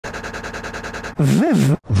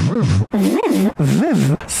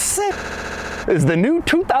is the new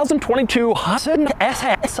 2022 Hassin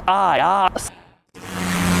SS.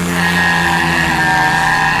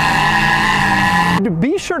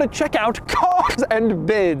 Be sure to check out Cars and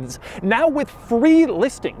Bids, now with free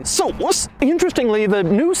listings. So, interestingly, the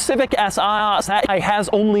new Civic Si has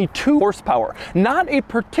only 2 horsepower. Not a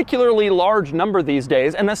particularly large number these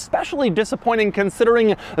days, and especially disappointing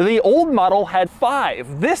considering the old model had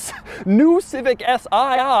 5. This new Civic Si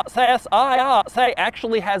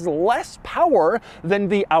actually has less power than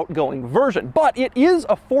the outgoing version, but it is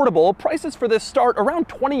affordable. Prices for this start around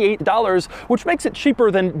 $28, which makes it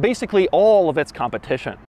cheaper than basically all of its competition.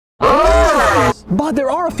 But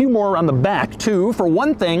there are a few more around the back too. For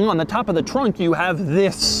one thing, on the top of the trunk you have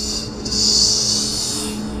this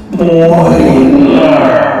spoiler.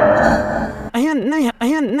 And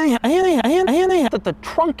that the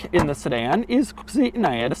trunk in the sedan is that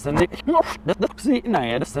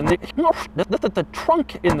the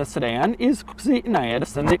trunk in the sedan is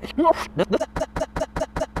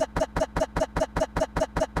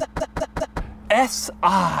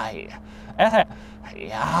SI.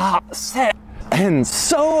 And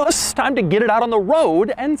so it's time to get it out on the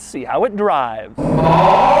road and see how it drives.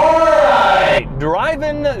 Alright,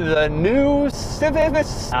 driving the new Civic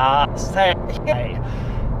Si.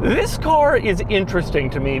 This car is interesting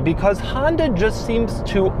to me because Honda just seems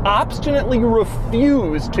to obstinately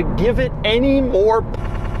refuse to give it any more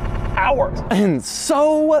power. And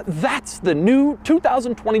so that's the new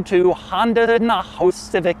 2022 Honda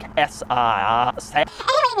Civic Si. Anyway,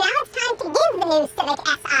 now it's time to give the new Civic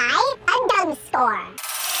Si a dub score.